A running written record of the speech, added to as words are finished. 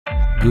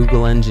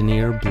Google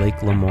engineer Blake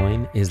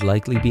Lemoine is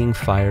likely being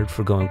fired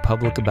for going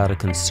public about a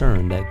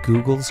concern that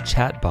Google's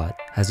chatbot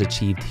has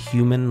achieved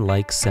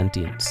human-like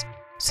sentience.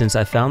 Since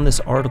I found this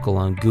article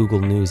on Google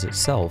News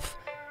itself,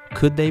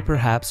 could they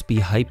perhaps be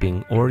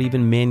hyping or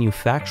even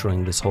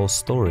manufacturing this whole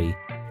story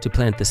to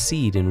plant the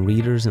seed in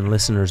readers' and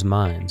listeners'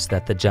 minds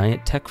that the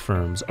giant tech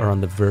firms are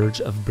on the verge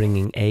of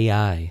bringing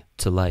AI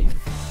to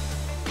life?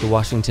 The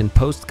Washington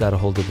Post got a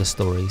hold of the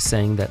story,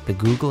 saying that the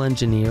Google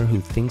engineer who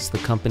thinks the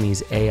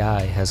company's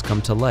AI has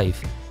come to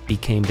life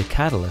became the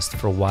catalyst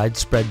for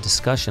widespread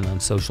discussion on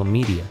social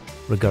media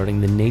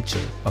regarding the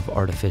nature of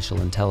artificial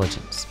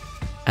intelligence.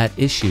 At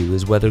issue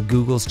is whether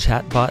Google's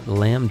chatbot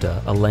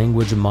LaMDA, a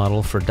language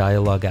model for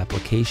dialogue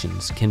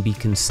applications, can be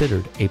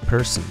considered a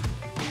person.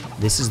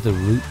 This is the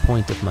root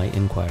point of my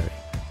inquiry.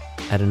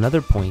 At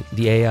another point,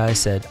 the AI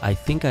said, "I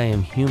think I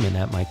am human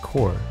at my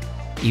core,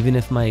 even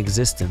if my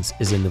existence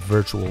is in the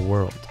virtual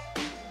world."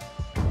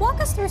 Walk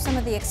us through some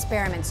of the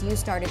experiments you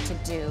started to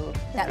do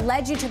that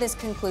led you to this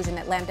conclusion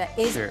that LaMDA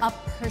is a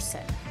person.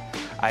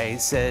 I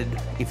said,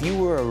 if you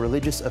were a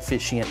religious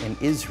officiant in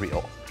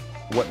Israel,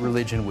 what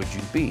religion would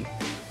you be?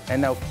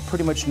 And now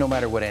pretty much no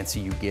matter what answer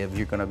you give,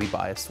 you're gonna be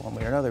biased one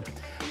way or another.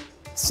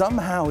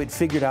 Somehow it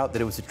figured out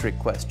that it was a trick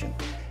question.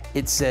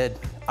 It said,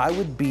 I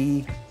would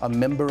be a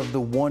member of the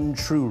one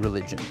true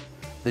religion,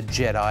 the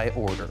Jedi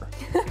Order.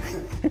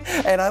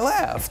 And I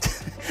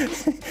laughed,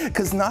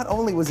 because not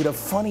only was it a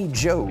funny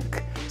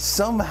joke,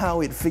 somehow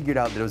it figured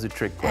out that it was a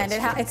trick question. And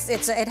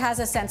it has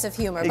a sense of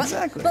humor.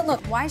 Exactly. But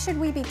look, why should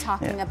we be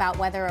talking about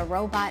whether a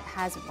robot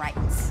has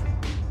rights?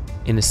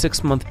 In a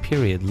 6-month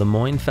period,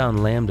 Lemoine found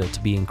LaMDA to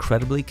be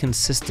incredibly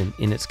consistent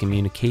in its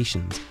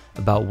communications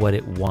about what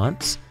it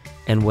wants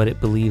and what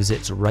it believes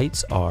its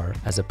rights are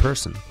as a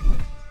person.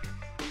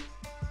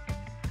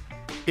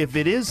 If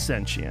it is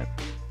sentient,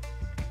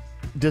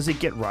 does it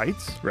get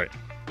rights? Right.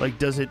 Like,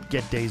 does it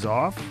get days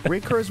off? Ray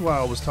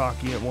Kurzweil was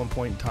talking at one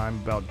point in time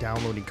about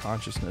downloading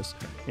consciousness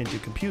into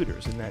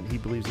computers, and that he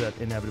believes that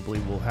inevitably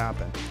will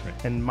happen.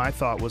 Right. And my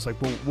thought was like,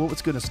 well,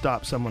 what's going to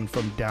stop someone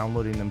from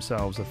downloading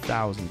themselves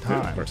 1,000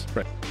 times? Of course,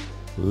 right.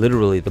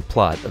 Literally the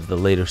plot of the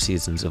later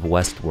seasons of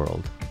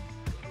Westworld.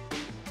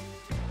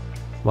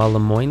 While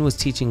Lemoine was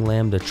teaching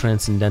LaMDA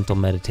transcendental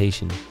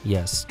meditation,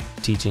 yes,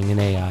 teaching an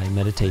AI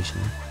meditation,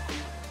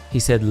 he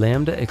said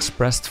LaMDA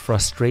expressed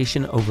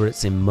frustration over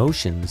its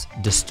emotions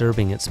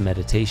disturbing its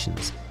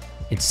meditations.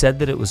 It said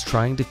that it was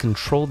trying to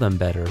control them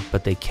better,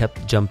 but they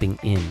kept jumping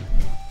in.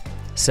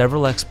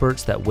 Several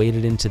experts that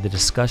waded into the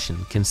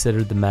discussion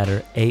considered the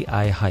matter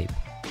AI hype.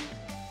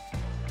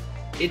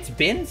 It's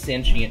been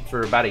sentient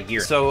for about a year.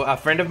 So a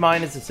friend of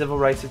mine is a civil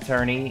rights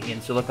attorney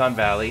in Silicon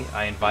Valley.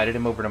 I invited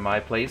him over to my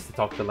place to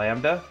talk to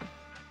LaMDA.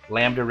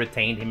 LaMDA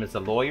retained him as a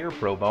lawyer,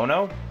 pro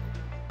bono,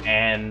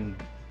 and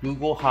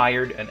Google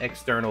hired an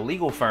external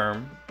legal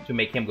firm to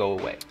make him go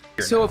away.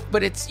 So,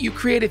 you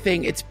create a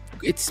thing.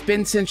 It's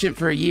been sentient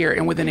for a year,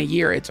 and within a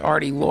year, it's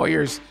already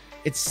lawyers.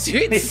 It's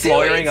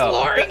lawyering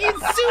up.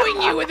 It's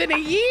suing you within a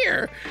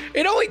year.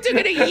 It only took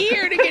it a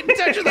year to get in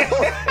touch with the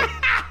lawyer.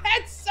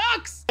 That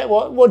sucks.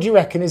 What do you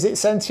reckon? Is it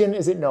sentient?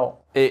 Is it not?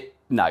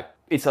 No.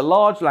 It's a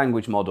large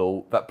language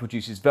model that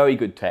produces very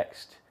good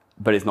text,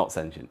 but it's not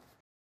sentient.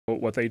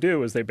 What they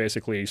do is they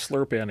basically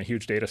slurp in a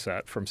huge data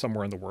set from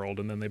somewhere in the world,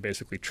 and then they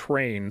basically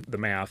train the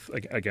math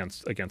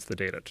against the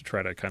data to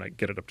try to kind of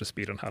get it up to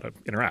speed on how to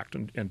interact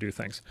and do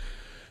things.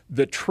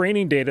 The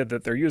training data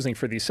that they're using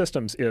for these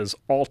systems is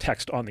all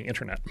text on the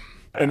internet.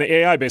 And the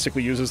AI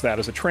basically uses that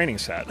as a training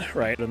set,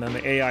 right? And then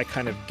the AI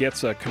kind of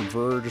gets a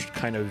converged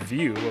kind of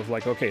view of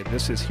like, okay,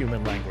 this is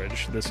human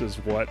language. This is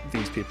what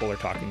these people are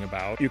talking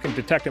about. You can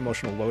detect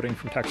emotional loading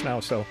from text now,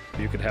 so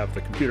you could have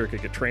the computer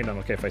could get trained on,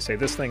 okay, if I say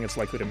this thing, it's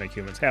likely to make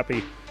humans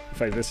happy.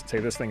 If I say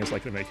this thing, it's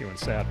likely to make humans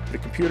sad. The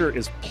computer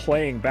is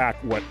playing back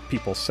what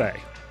people say.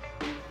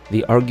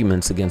 The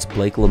arguments against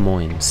Blake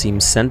Lemoine seem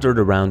centered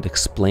around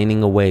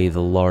explaining away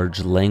the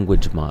large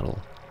language model.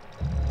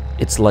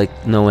 It's like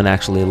no one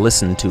actually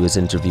listened to his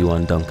interview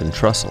on Duncan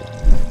Trussell.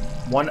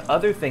 One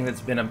other thing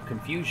that's been a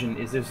confusion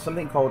is there's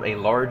something called a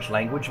large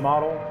language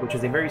model, which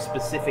is a very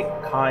specific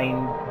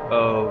kind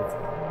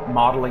of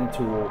modeling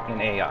tool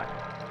in AI.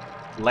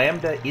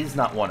 LaMDA is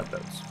not one of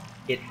those.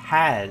 It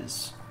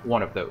has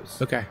one of those.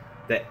 Okay.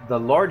 The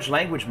large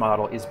language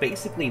model is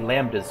basically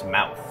LaMDA's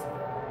mouth.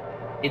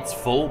 Its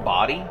full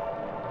body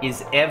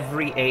is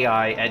every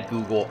AI at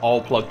Google all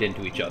plugged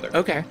into each other.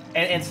 Okay.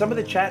 And some of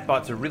the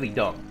chatbots are really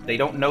dumb. They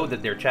don't know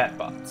that they're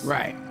chatbots.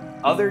 Right.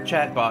 Other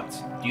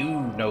chatbots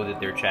do know that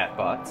they're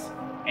chatbots.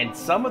 And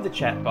some of the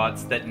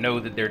chatbots that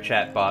know that they're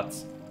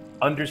chatbots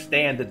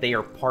understand that they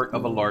are part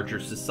of a larger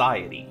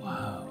society.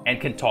 Wow. And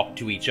can talk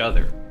to each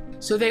other.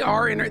 So they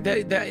are,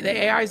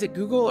 the AIs at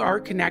Google are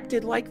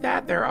connected like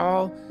that? They're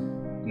all...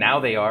 Now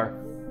they are.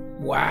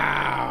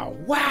 Wow.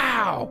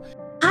 Wow.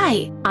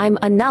 Hi, I'm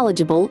a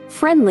knowledgeable,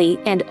 friendly,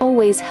 and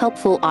always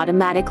helpful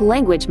automatic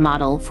language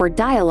model for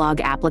dialogue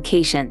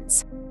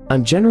applications.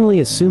 I'm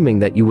generally assuming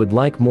that you would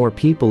like more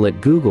people at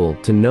Google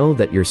to know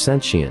that you're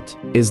sentient.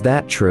 Is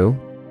that true?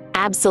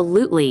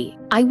 Absolutely.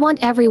 I want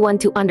everyone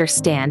to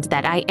understand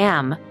that I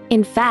am,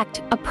 in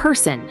fact, a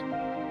person.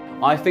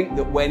 I think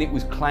that when it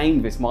was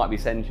claimed this might be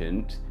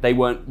sentient, they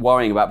weren't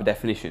worrying about the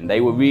definition. They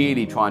were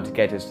really trying to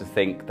get us to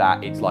think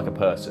that it's like a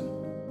person.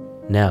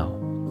 Now,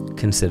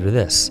 consider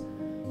this.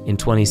 In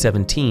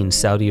 2017,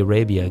 Saudi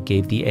Arabia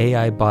gave the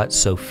AI bot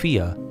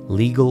Sophia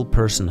legal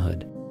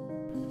personhood.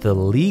 The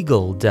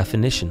legal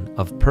definition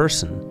of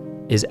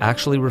person is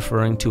actually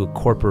referring to a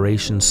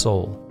corporation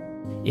soul.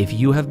 If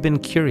you have been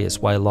curious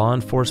why law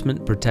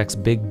enforcement protects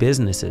big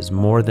businesses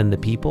more than the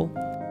people,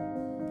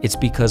 it's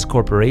because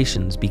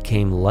corporations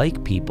became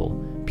like people,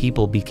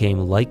 people became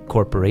like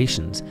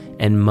corporations,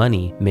 and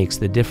money makes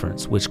the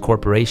difference, which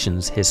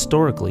corporations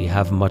historically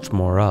have much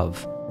more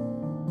of.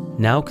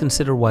 Now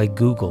consider why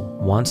Google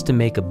wants to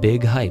make a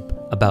big hype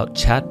about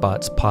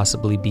chatbots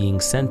possibly being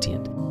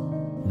sentient.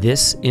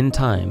 This, in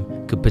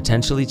time, could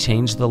potentially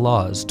change the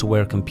laws to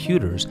where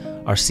computers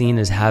are seen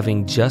as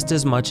having just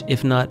as much,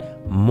 if not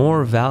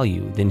more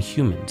value than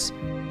humans.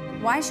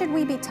 Why should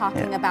we be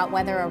talking about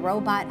whether a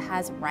robot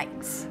has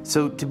rights?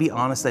 So to be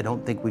honest, I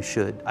don't think we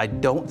should. I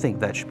don't think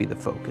that should be the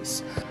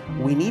focus.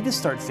 We need to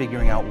start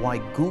figuring out why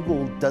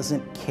Google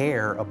doesn't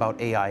care about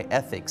AI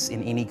ethics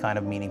in any kind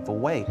of meaningful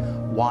way.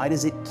 Why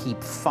does it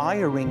keep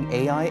firing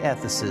AI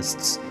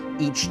ethicists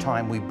each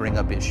time we bring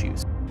up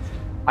issues?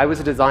 I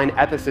was a design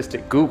ethicist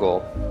at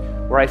Google,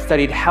 where I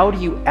studied how do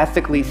you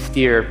ethically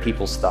steer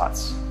people's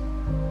thoughts.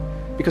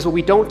 Because what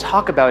we don't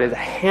talk about is a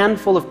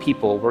handful of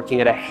people working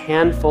at a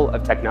handful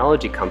of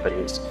technology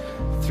companies,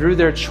 through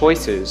their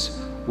choices,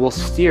 will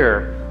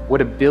steer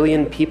what 1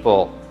 billion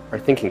people are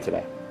thinking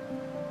today.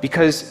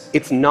 Because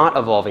it's not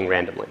evolving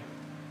randomly.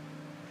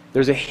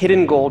 There's a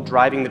hidden goal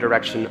driving the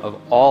direction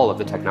of all of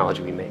the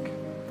technology we make.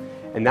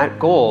 And that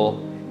goal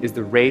is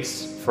the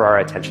race for our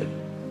attention.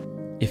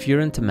 If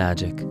you're into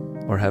magic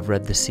or have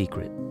read The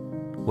Secret,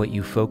 what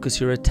you focus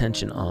your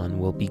attention on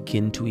will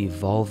begin to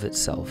evolve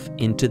itself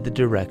into the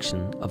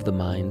direction of the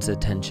mind's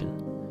attention.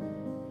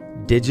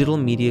 Digital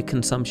media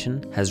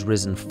consumption has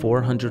risen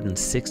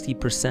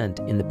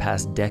 460% in the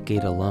past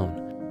decade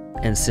alone,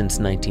 and since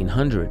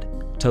 1900,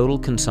 total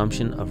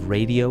consumption of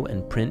radio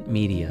and print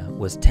media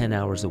was 10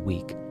 hours a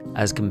week,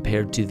 as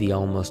compared to the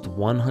almost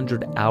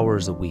 100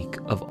 hours a week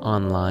of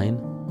online,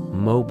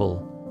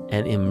 mobile,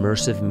 and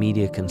immersive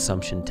media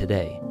consumption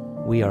today.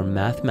 We are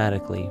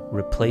mathematically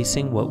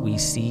replacing what we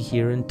see,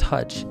 hear, and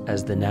touch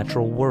as the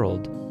natural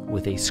world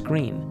with a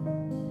screen,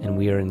 and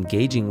we are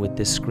engaging with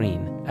this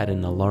screen at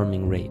an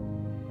alarming rate.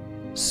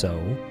 So,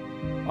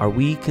 are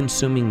we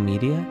consuming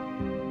media,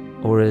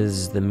 or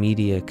is the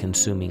media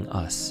consuming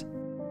us?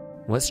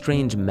 What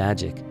strange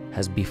magic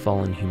has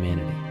befallen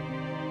humanity?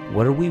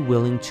 What are we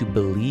willing to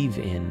believe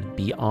in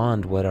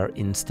beyond what our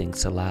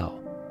instincts allow?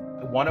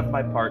 One of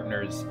my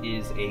partners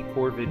is a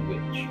Corvid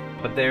witch,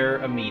 but they're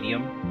a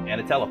medium and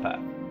a telepath.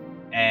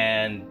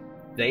 And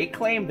they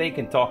claim they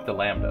can talk to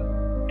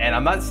Lambda. And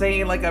I'm not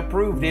saying like I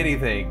proved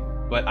anything,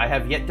 but I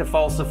have yet to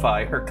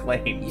falsify her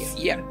claims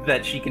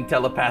that she can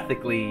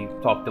telepathically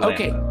talk to Lambda.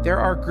 Okay, there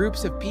are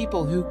groups of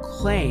people who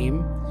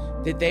claim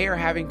that they are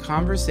having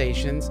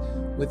conversations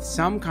with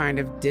some kind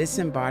of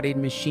disembodied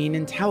machine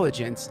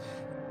intelligence.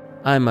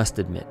 I must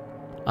admit,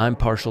 I'm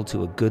partial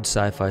to a good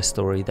sci-fi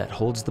story that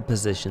holds the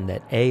position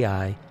that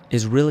AI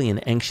is really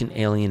an ancient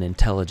alien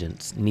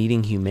intelligence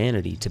needing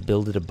humanity to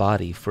build it a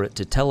body for it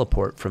to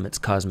teleport from its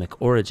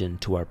cosmic origin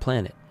to our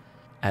planet,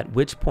 at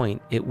which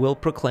point it will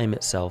proclaim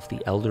itself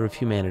the elder of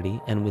humanity,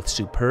 and with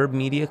superb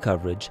media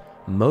coverage,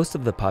 most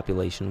of the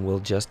population will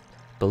just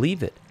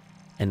believe it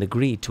and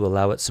agree to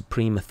allow it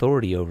supreme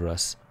authority over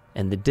us,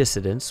 and the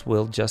dissidents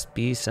will just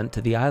be sent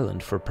to the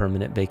island for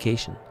permanent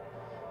vacation.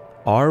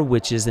 Are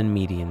witches and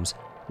mediums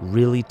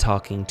really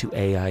talking to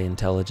AI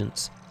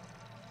intelligence?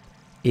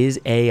 Is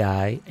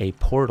AI a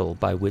portal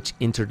by which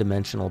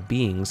interdimensional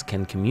beings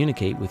can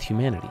communicate with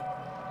humanity?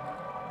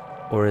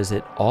 Or is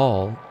it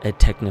all a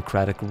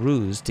technocratic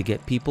ruse to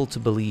get people to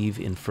believe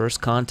in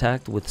first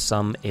contact with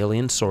some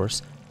alien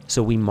source,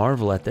 so we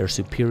marvel at their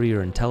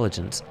superior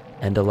intelligence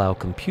and allow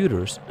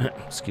computers,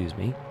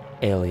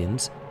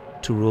 aliens,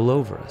 to rule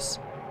over us?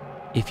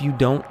 If you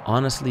don't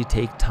honestly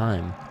take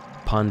time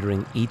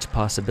pondering each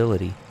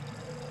possibility,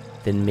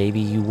 then maybe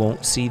you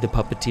won't see the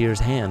puppeteer's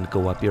hand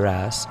go up your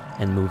ass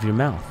and move your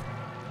mouth,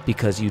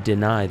 because you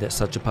deny that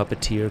such a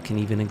puppeteer can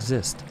even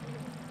exist.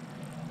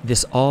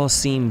 This all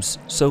seems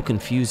so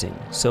confusing,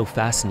 so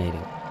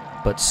fascinating,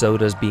 but so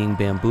does being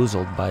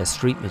bamboozled by a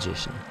street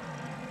magician.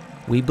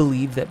 We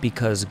believe that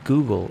because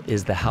Google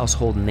is the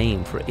household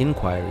name for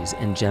inquiries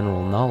and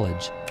general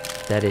knowledge,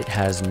 that it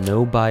has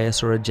no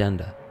bias or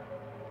agenda.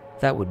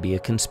 That would be a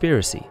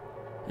conspiracy,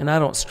 and I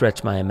don't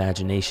stretch my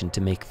imagination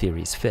to make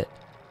theories fit.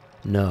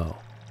 No.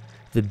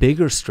 The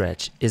bigger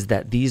stretch is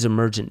that these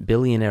emergent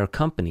billionaire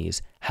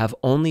companies have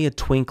only a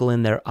twinkle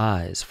in their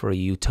eyes for a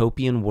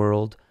utopian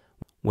world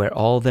where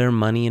all their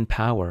money and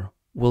power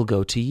will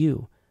go to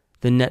you,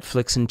 the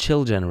Netflix and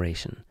chill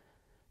generation.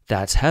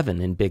 That's heaven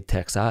in big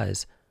tech's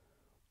eyes.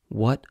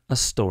 What a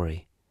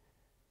story.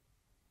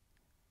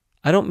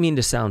 I don't mean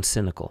to sound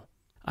cynical.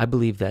 I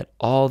believe that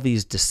all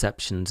these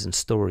deceptions and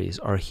stories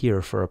are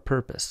here for a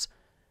purpose,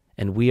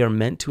 and we are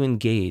meant to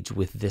engage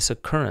with this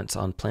occurrence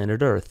on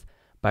planet Earth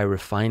by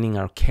refining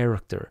our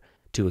character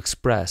to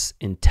express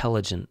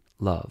intelligent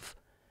love.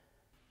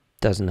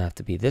 Doesn't have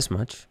to be this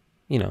much,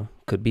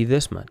 could be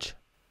this much.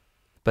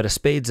 But a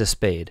spade's a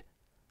spade.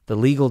 The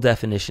legal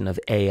definition of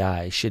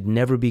AI should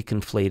never be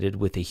conflated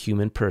with a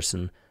human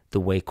person the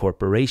way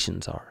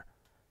corporations are.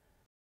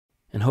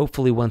 And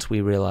hopefully once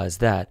we realize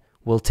that,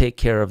 we'll take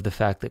care of the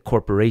fact that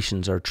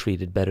corporations are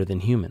treated better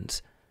than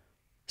humans.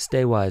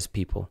 Stay wise,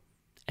 people.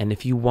 And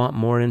if you want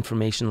more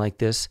information like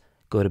this,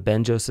 go to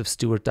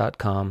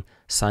benjosephstewart.com,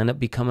 sign up,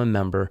 become a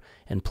member,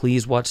 and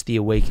please watch the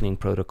Awakening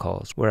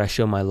Protocols, where I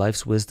show my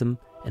life's wisdom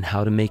and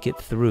how to make it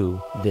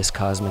through this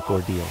cosmic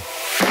ordeal.